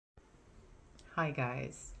Hi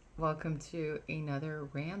guys, welcome to another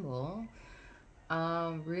ramble.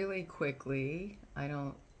 Really quickly, I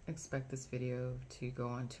don't expect this video to go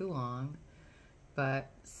on too long, but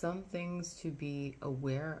some things to be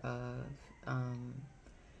aware of. Um,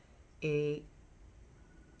 a,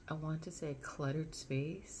 I want to say cluttered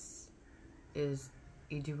space is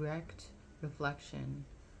a direct reflection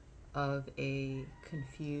of a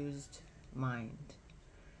confused mind.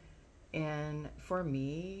 And for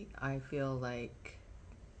me, I feel like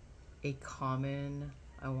a common,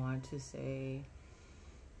 I want to say,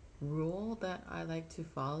 rule that I like to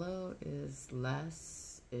follow is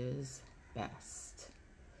less is best.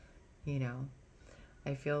 You know,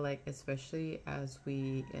 I feel like, especially as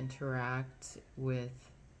we interact with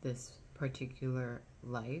this particular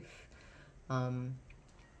life, um,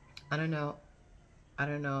 I don't know. I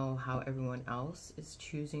don't know how everyone else is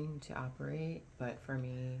choosing to operate, but for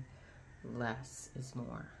me, less is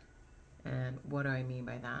more. And what do I mean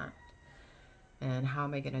by that? And how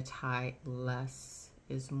am I going to tie less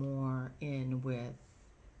is more in with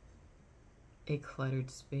a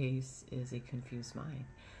cluttered space is a confused mind?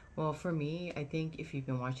 Well, for me, I think if you've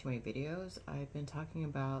been watching my videos, I've been talking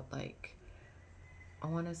about, like, I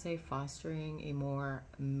want to say fostering a more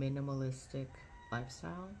minimalistic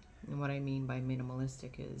lifestyle. And what I mean by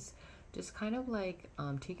minimalistic is just kind of like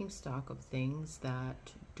taking stock of things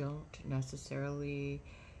that don't necessarily,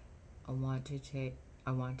 I want to say,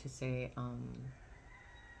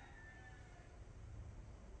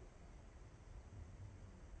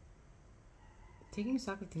 taking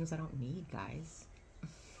stock of things I don't need, guys.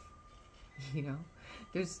 You know,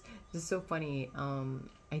 there's it's so funny.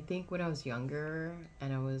 I think when I was younger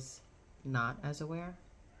and I was not as aware,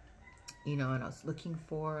 and I was looking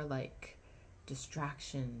for like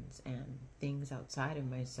distractions and things outside of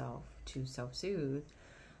myself to self-soothe,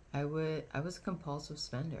 I was a compulsive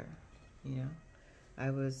spender, you know.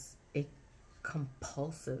 I was a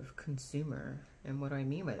compulsive consumer. And what do I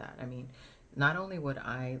mean by that? I mean, not only would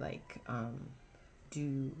I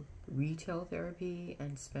do retail therapy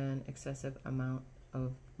and spend excessive amount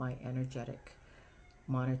of my energetic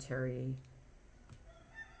monetary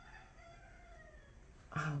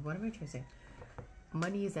what am I trying to say?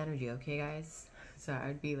 Money is energy, okay guys? So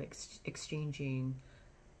I'd be like exchanging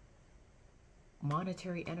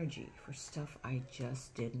monetary energy for stuff I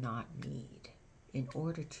just did not need in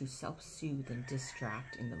order to self-soothe and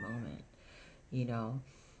distract in the moment, you know.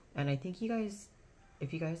 And I think you guys,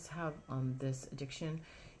 if you guys have this addiction,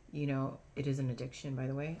 it is an addiction, by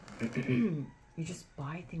the way. You just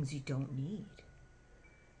buy things you don't need,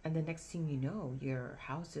 and the next thing you know, your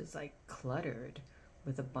house is like cluttered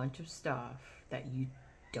with a bunch of stuff that you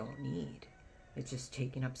don't need. It's just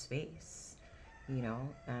taking up space,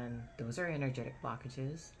 and those are energetic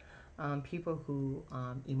blockages. People who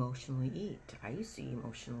emotionally eat. I used to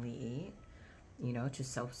emotionally eat, to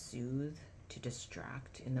self-soothe, to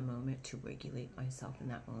distract in the moment, to regulate myself in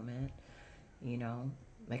that moment.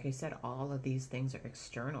 Like I said, all of these things are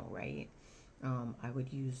external, right? I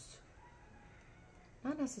would use,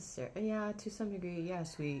 not necessarily, yeah, to some degree,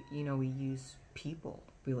 yes, we use people,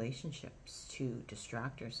 relationships to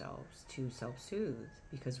distract ourselves, to self-soothe,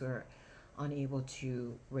 because we're unable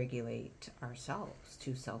to regulate ourselves,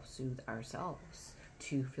 to self-soothe ourselves,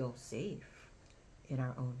 to feel safe in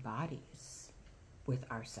our own bodies with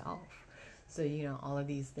ourselves. So, all of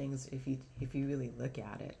these things, if you really look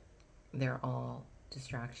at it, they're all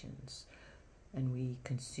distractions. And we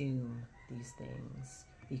consume these things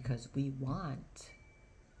because we want,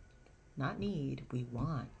 not need, we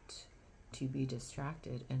want to be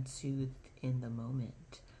distracted and soothed in the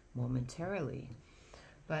moment, momentarily.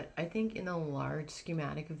 But I think in the large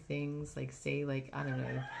schematic of things, like say, like, I don't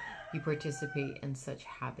know, you participate in such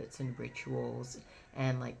habits and rituals,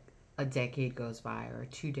 and like a decade goes by or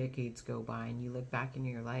 2 decades go by, and you look back in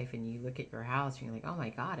your life and you look at your house and you're like, oh my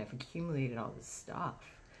God, I've accumulated all this stuff,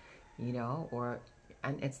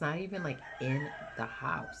 and it's not even like in the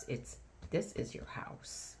house, this is your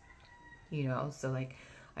house, so like,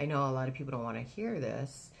 I know a lot of people don't want to hear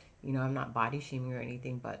this, I'm not body shaming or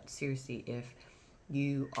anything, but seriously, if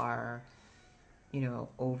you are,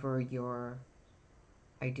 over your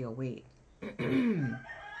ideal weight,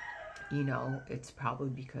 it's probably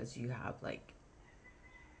because you have like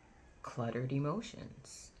cluttered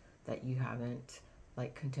emotions that you haven't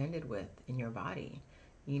like contended with in your body.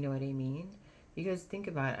 You know what I mean? Because think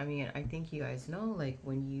about it. I mean, I think you guys know, like,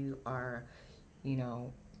 when you are, I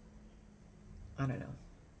don't know,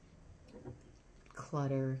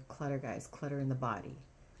 clutter, guys, clutter in the body,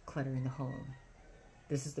 clutter in the home.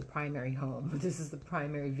 This is the primary home. This is the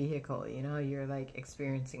primary vehicle, you're like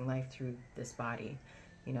experiencing life through this body.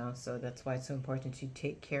 you know, so that's why it's so important to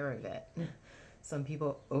take care of it. Some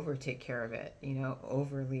people over take care of it, you know,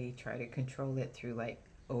 overly try to control it through like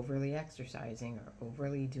overly exercising or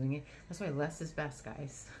overly doing it. That's why less is best,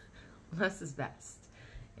 guys. Less is best.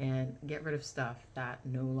 And get rid of stuff that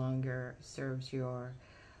no longer serves your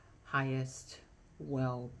highest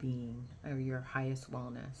well-being or your highest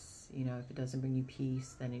wellness. You know, if it doesn't bring you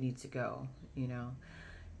peace, then it needs to go, you know.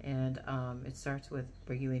 And it starts with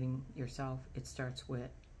regulating yourself. It starts with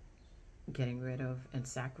getting rid of and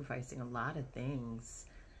sacrificing a lot of things.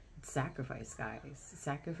 Sacrifice, guys.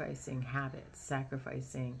 Sacrificing habits,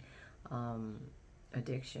 sacrificing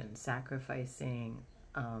addiction, sacrificing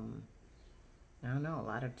I don't know, a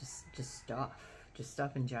lot of just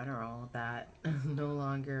stuff in general that no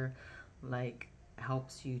longer like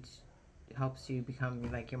helps you become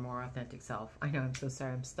like your more authentic self. I know, I'm so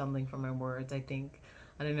sorry, I'm stumbling for my words. I think,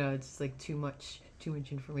 I don't know, it's just like too much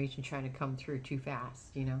information trying to come through too fast,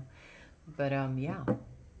 you know. But yeah,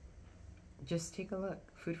 just take a look.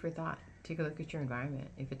 Food for thought. Take a look at your environment.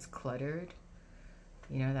 If it's cluttered,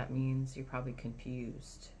 you know, that means you're probably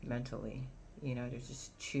confused mentally. You know, there's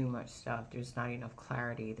just too much stuff. There's not enough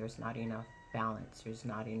clarity. There's not enough balance. There's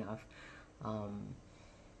not enough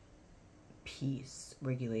peace,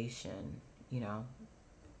 regulation, you know.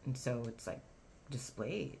 And so it's like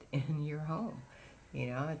displayed in your home. You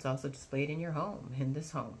know, it's also displayed in your home, in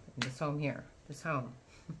this home here, this home,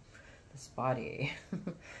 this body.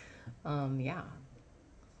 Yeah.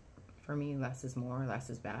 For me, less is more, less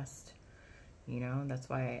is best. You know, that's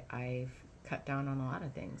why I've cut down on a lot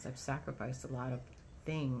of things. I've sacrificed a lot of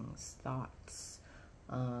things, thoughts,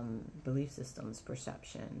 belief systems,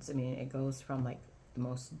 perceptions. I mean, it goes from like the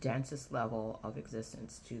most densest level of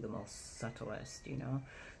existence to the most subtlest, you know.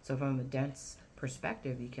 So from a dense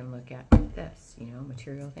perspective, you can look at this, you know,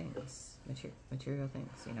 material things, material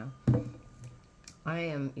things, you know. I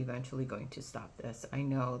am eventually going to stop this. I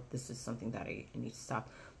know this is something that I need to stop,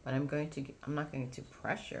 but I'm not going to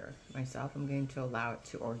pressure myself. I'm going to allow it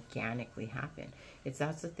to organically happen.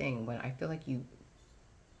 That's the thing. When I feel like you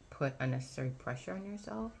put unnecessary pressure on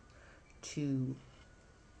yourself to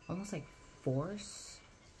almost like force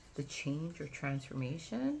the change or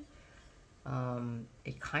transformation,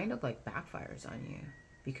 it kind of like backfires on you,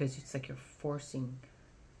 because it's like you're forcing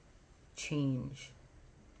change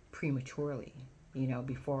prematurely, you know,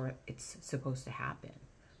 before it's supposed to happen.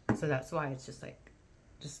 So that's why it's just like,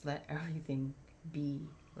 just let everything be,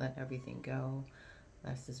 let everything go.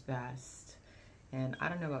 Less is best. And I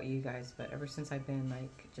don't know about you guys, but ever since I've been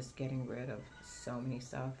like just getting rid of so many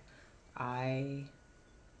stuff, I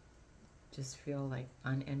just feel like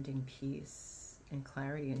unending peace and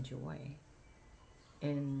clarity and joy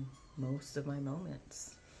in most of my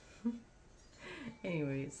moments.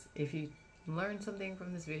 Anyways, if you learned something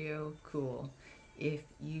from this video, cool. If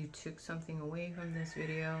you took something away from this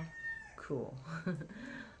video, cool.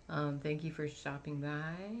 Thank you for stopping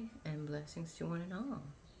by, and blessings to one and all.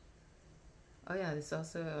 Oh yeah, this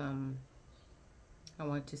also, I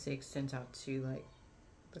want to say, extends out to like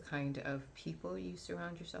the kind of people you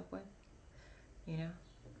surround yourself with, you know.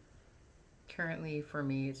 Currently for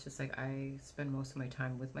me, it's just like I spend most of my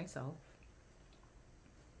time with myself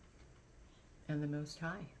and the Most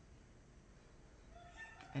High,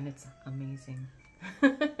 and it's amazing.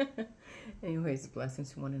 Anyways,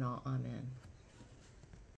 blessings to one and all. Amen.